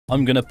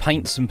I'm going to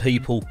paint some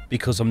people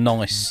because I'm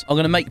nice. I'm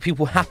going to make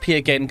people happy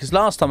again because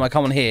last time I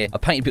come on here, I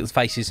painted people's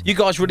faces. You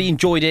guys really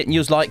enjoyed it and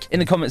you was like, in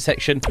the comment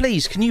section,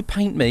 please, can you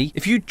paint me?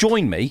 If you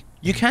join me,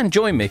 you can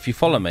join me if you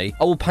follow me.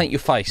 I will paint your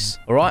face,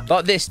 all right?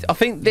 Like this. I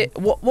think that...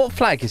 What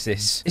flag is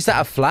this? Is that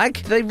a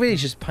flag? Do they really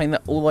just paint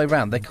that all the way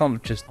around? They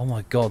can't just... Oh,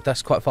 my God.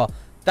 That's quite far.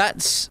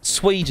 That's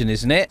Sweden,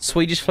 isn't it?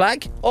 Swedish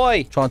flag?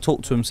 Oi! Try and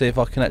talk to them, see if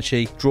I can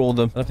actually draw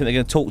them. I don't think they're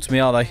going to talk to me,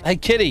 are they? Hey,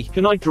 kitty.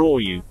 Can I draw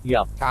you?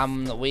 Yeah.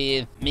 Come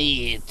with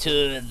me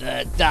to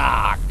the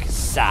dark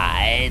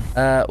side.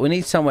 We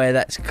need somewhere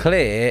that's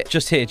clear.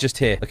 Just here, just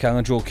here. Okay, I'm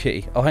going to draw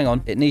kitty. Oh, hang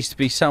on. It needs to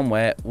be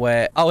somewhere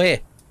where... Oh,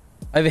 here.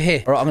 Over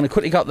here. All right, I'm going to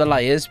quickly go up the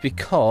layers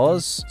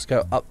because... Let's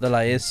go up the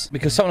layers.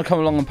 Because someone will come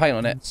along and paint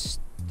on it.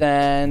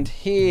 Stand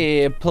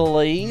here,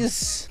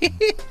 please.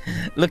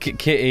 Look at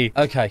kitty.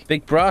 Okay,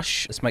 big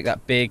brush. Let's make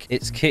that big.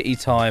 It's kitty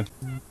time.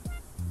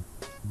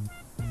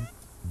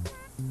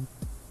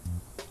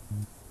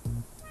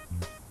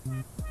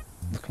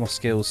 Look at my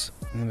skills.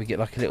 And then we get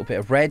like a little bit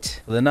of red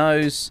for the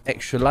nose.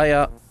 Extra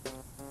layer.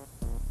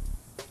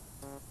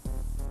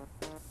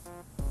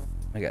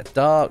 Make it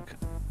dark.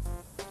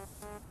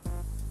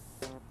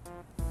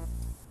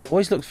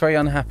 Always looks very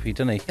unhappy,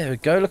 doesn't he? There we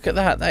go. Look at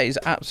that. That is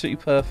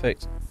absolutely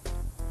perfect.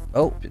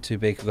 Oh, a bit too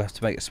big. We'll have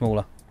to make it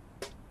smaller.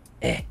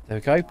 There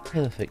we go.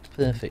 Perfect,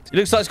 perfect. It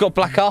looks like it's got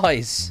black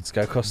eyes. Let's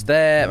go across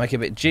there. Make it a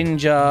bit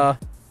ginger.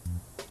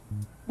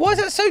 Why is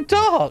that so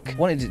dark? I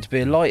wanted it to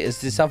be as light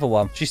as this other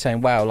one. She's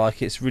saying, wow,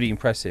 like it's really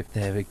impressive.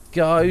 There we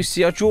go.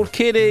 See, I drew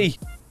kitty.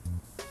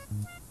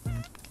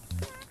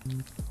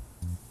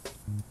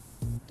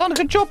 Done a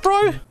good job,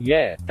 bro.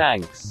 Yeah,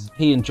 thanks.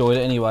 He enjoyed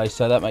it anyway,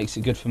 so that makes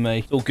it good for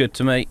me. All good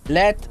to me.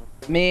 Let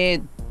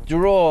me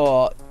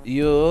draw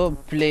you,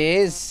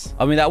 please.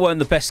 I mean, that weren't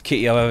the best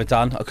kitty I've ever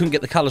done. I couldn't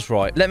get the colours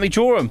right. Let me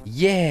draw them.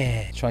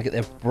 Yeah. Try and get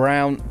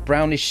their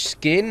brownish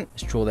skin.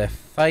 Let's draw their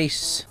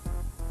face.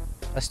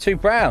 That's too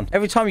brown.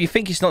 Every time you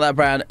think it's not that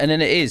brown, and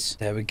then it is.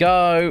 There we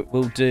go.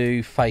 We'll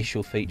do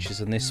facial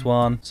features on this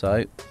one.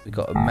 So, we've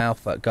got a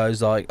mouth that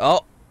goes like...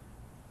 Oh!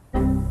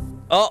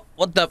 Oh,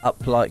 what the...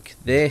 Up like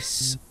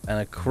this and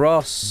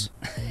across.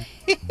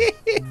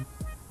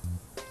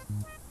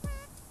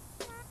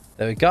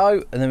 There we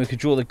go. And then we could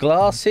draw the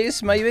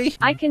glasses, maybe.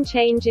 I can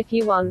change if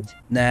you want.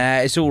 Nah,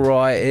 it's all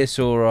right. It's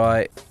all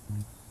right.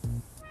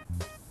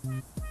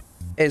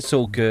 It's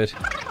all good.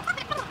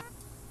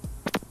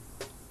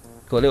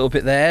 Got a little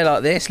bit there,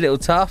 like this, little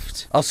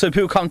tuft. Oh, so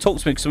people can't talk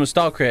to me because I'm a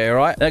star creator,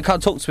 right? They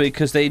can't talk to me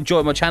because they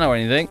enjoy my channel or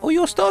anything. Oh,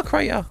 you're a star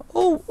creator.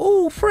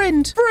 Oh,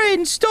 friend.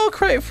 Friend, star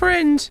creator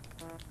friend.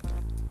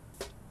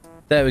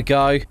 There we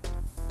go.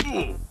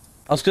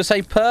 I was going to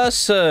say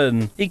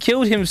person. He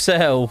killed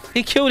himself.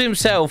 He killed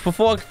himself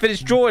before I could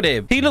finish drawing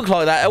him. He looked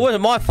like that. It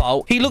wasn't my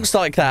fault. He looks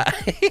like that.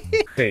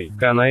 Hey,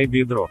 can I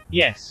be draw?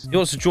 Yes. He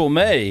wants to draw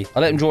me.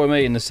 I'll let him draw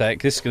me in a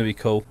sec. This is going to be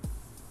cool.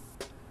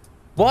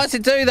 Why does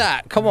it do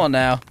that? Come on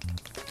now.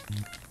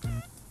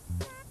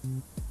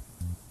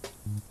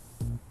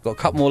 Got a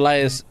couple more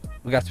layers.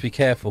 We've got to be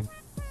careful.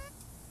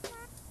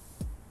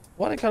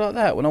 Why did it go like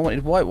that when I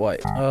wanted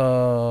white?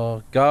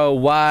 Oh, go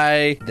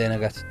away. Then I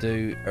got to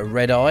do a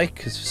red eye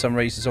because for some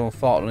reason someone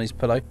farted on his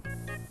pillow.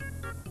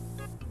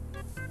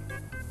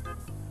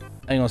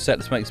 Hang on a sec,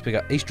 let's make this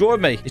bigger. He's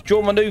drawing me. He's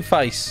drawing my new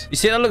face. You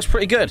see, that looks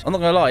pretty good. I'm not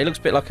going to lie. He looks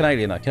a bit like an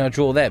alien, though. Can I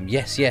draw them?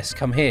 Yes, yes.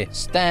 Come here.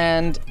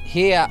 Stand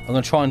here. I'm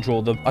going to try and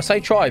draw them. I say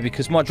try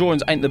because my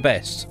drawings ain't the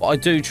best. But I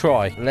do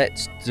try.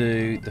 Let's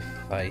do the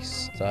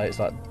face. So it's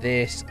like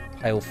this.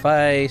 Pale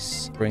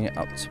face. Bring it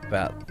up to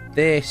about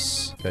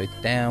this. Go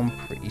down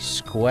pretty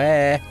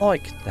square.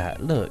 Like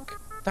that.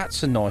 Look.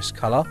 That's a nice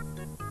colour.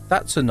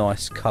 That's a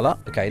nice colour.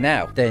 Okay,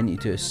 now. Then you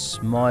do a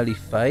smiley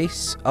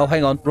face. Oh,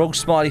 hang on. Wrong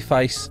smiley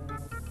face.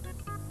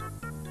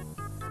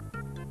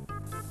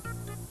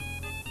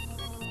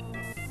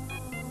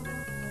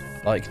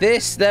 Like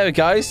this. There we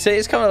go. See,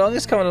 it's coming along.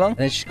 It's coming along. And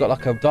then she's got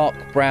like a dark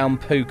brown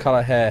poo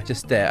colour hair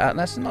just there. And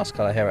that's a nice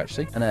colour hair,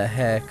 actually. And her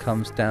hair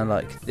comes down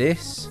like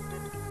this.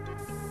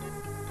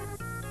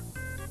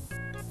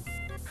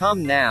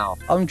 Come now.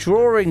 I'm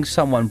drawing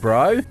someone,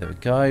 bro. There we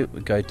go.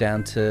 We go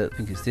down to, I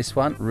think it's this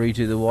one.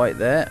 Redo the white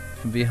there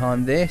from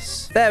behind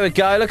this. There we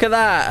go. Look at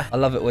that. I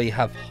love it where you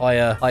have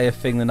higher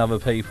thing than other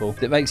people.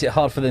 It makes it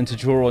hard for them to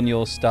draw on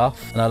your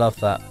stuff. And I love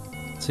that.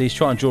 So he's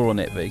trying to draw on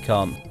it, but he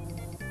can't.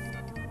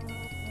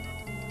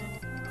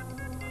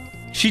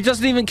 She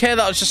doesn't even care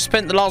that I just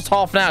spent the last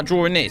half an hour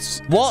drawing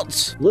this.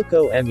 What? Look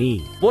OME.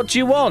 What do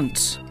you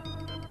want?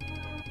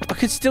 I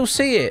can still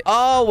see it.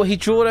 Oh, well, he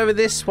drew over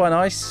this one.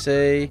 I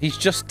see. He's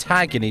just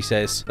tagging, he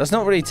says. That's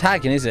not really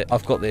tagging, is it?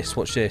 I've got this.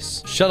 Watch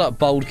this. Shut up,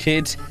 bold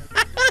kid.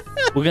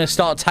 We're going to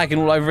start tagging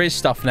all over his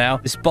stuff now.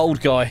 This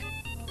bold guy.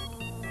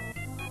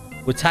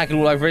 We're tagging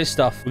all over his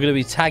stuff. We're going to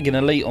be tagging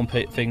elite on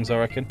things, I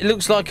reckon. It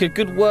looks like a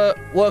good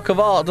work of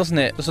art, doesn't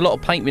it? There's a lot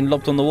of paint being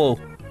lobbed on the wall.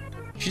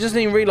 She doesn't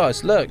even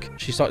realise. Look,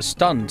 she's like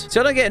stunned. See,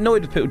 I don't get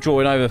annoyed with people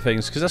drawing over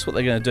things because that's what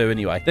they're going to do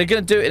anyway. They're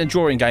going to do it in a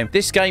drawing game.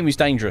 This game is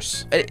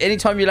dangerous.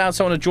 Anytime you allow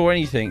someone to draw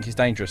anything, it's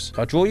dangerous.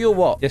 Can I draw you or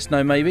what? Yes,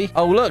 no, maybe.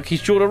 Oh, look,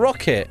 he's drawn a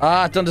rocket.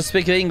 Ah, don't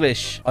speak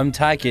English. I'm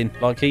tagging,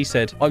 like he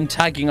said. I'm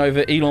tagging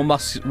over Elon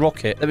Musk's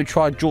rocket. Let me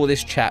try and draw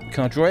this chap.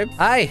 Can I draw him?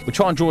 Hey, we'll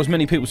try and draw as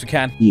many people as we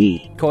can.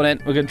 Yeah. Come on then.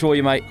 We're going to draw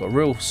you, mate. Got a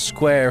real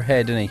square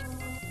head, isn't he?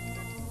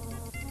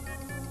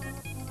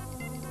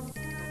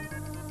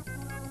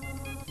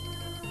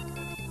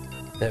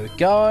 There we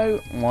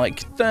go,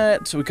 like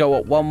that. So we go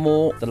up one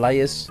more. The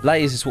layers.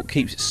 Layers is what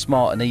keeps it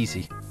smart and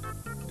easy.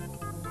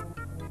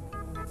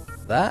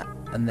 That,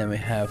 and then we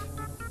have.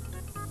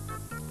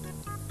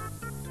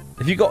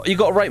 If you got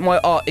to rate my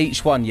art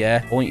each one,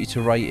 yeah. I want you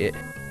to rate it.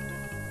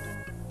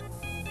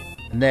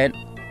 And then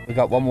we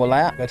got one more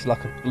layer. Go to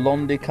like a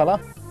blondie colour.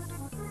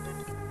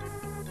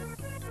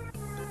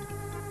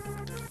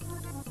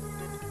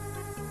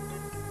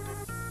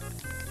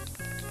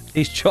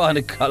 He's trying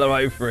to colour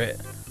over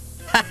it.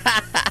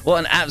 What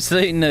an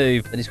absolute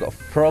noob. And he's got a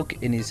frog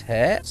in his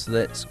hair. So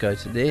let's go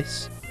to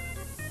this.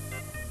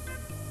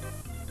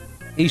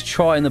 He's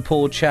trying, the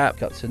poor chap.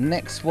 Go to the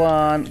next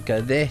one. Go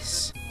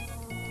this.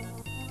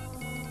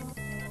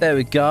 There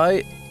we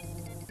go.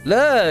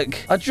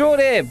 Look, I drew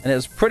him. And it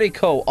was pretty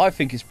cool. I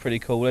think it's pretty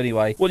cool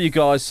anyway. What do you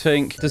guys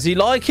think? Does he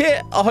like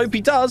it? I hope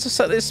he does. I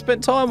sat there,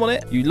 spent time on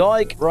it. You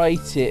like,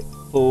 rate it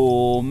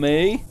for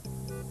me.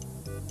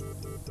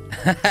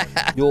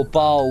 You're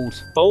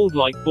bold. Bold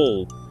like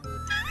ball.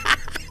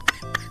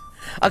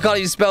 I can't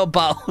even spell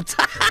bold.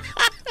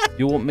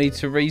 You want me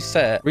to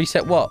reset?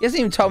 Reset what? He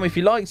hasn't even told me if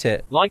he liked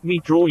it. Like me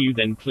draw you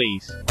then,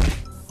 please.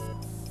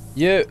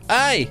 You.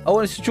 Hey, I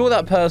wanted to draw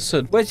that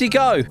person. Where'd he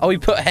go? Oh, he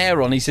put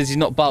hair on. He says he's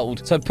not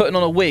bold. So putting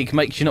on a wig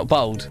makes you not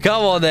bold.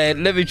 Come on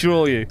then. Let me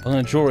draw you. I'm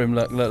going to draw him.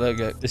 Look, look, look,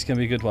 look. This is going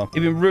to be a good one.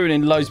 He's been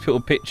ruining loads of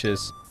people's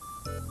pictures.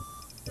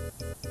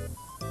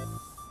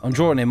 I'm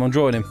drawing him. I'm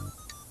drawing him.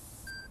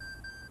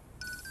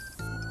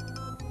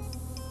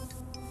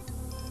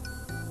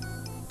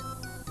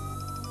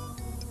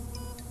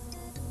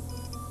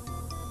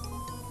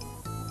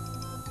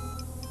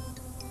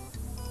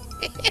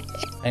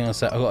 Hang on a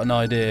sec, I've got an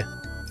idea.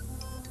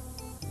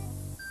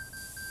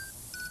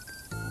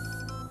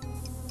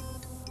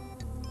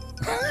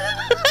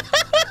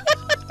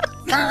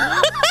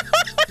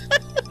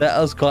 That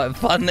was quite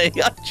funny.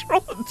 I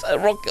dropped a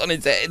rocket on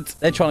his head.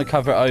 They're trying to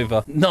cover it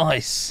over.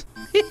 Nice.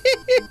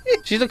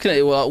 She's looking at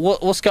it.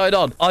 What's going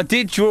on? I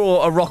did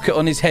draw a rocket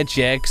on his head,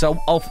 yeah, because I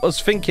was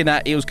thinking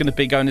that he was going to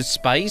be going to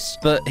space,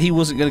 but he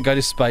wasn't going to go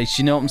to space.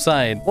 You know what I'm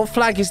saying? What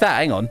flag is that?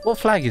 Hang on. What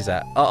flag is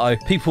that? Uh-oh.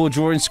 People are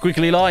drawing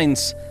squiggly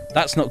lines.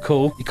 That's not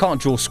cool. You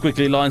can't draw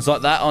squiggly lines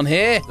like that on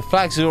here. The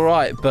flags are all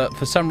right, but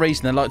for some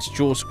reason, they like to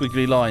draw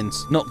squiggly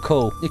lines. Not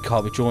cool. You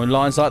can't be drawing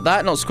lines like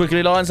that. Not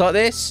squiggly lines like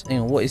this. Hang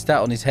on. What is that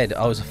on his head?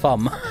 Oh, it's a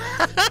thumb.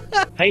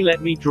 Hey,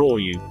 let me draw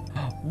you.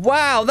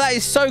 Wow, that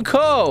is so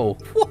cool.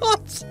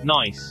 What?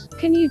 Nice.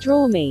 Can you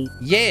draw me?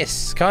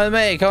 Yes, come on to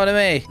me, come on to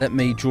me. Let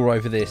me draw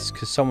over this,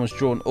 because someone's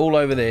drawn all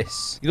over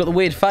this. You got the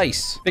weird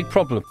face. Big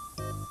problem.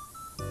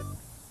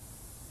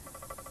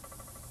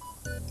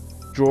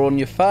 Draw on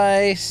your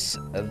face.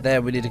 And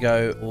there we need to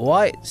go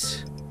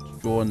white.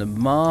 Draw on the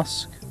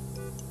mask.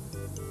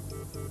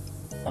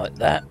 Like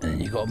that. And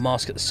then you've got a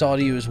mask at the side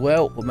of you as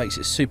well, what makes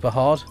it super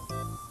hard.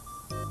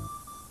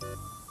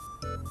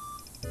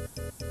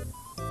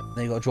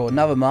 Then you've got to draw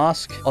another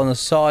mask on the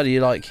side of you,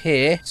 like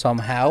here,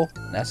 somehow.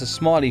 That's a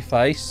smiley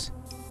face.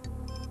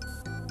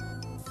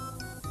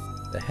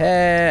 The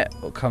hair,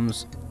 what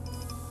comes...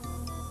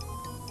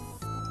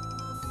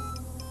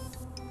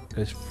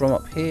 goes from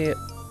up here,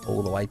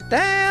 all the way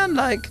down,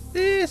 like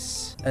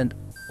this. And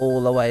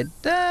all the way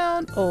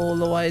down, all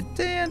the way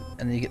down.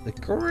 And then you get the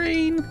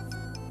green.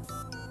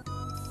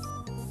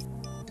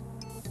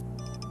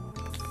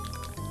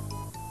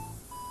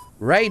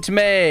 Rate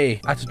me!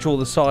 I had to draw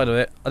the side of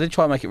it. I did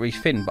try and make it really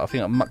thin, but I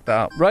think I mucked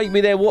that up. Rate me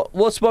there.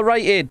 What's my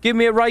rating? Give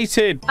me a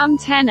rating. I'm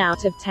 10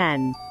 out of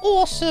 10.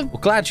 Awesome. Well,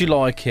 glad you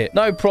like it.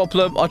 No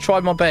problem. I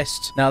tried my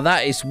best. Now,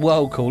 that is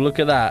well cool. Look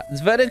at that.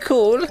 It's very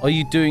cool. Are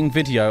you doing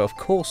video? Of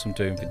course I'm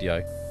doing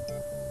video.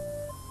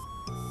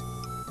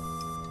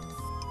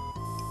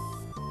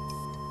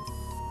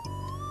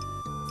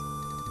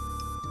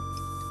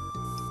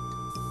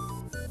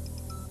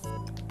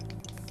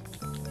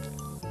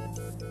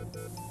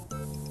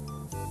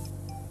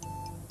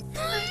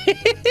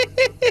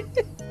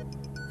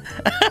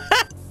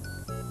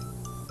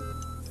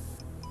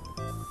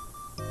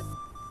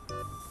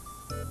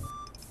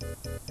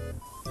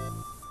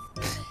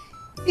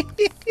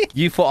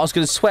 You thought I was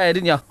going to swear,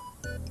 didn't you?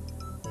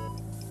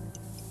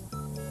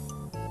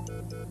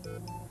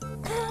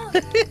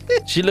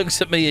 She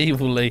looks at me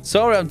evilly.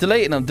 Sorry, I'm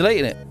deleting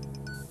it.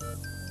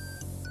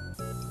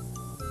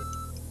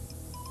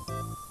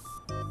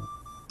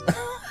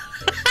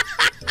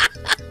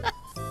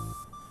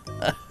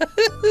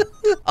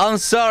 I'm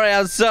sorry.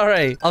 I'm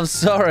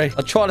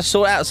trying to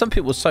sort it out. Some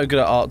people are so good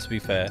at art, to be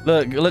fair.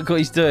 Look what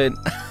he's doing.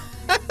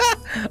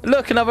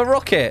 Look, another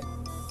rocket.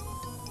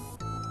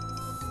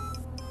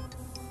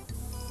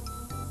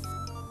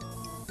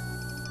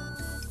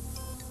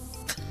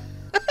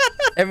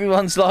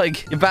 Everyone's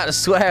like, you're about to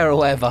swear or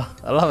whatever.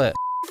 I love it.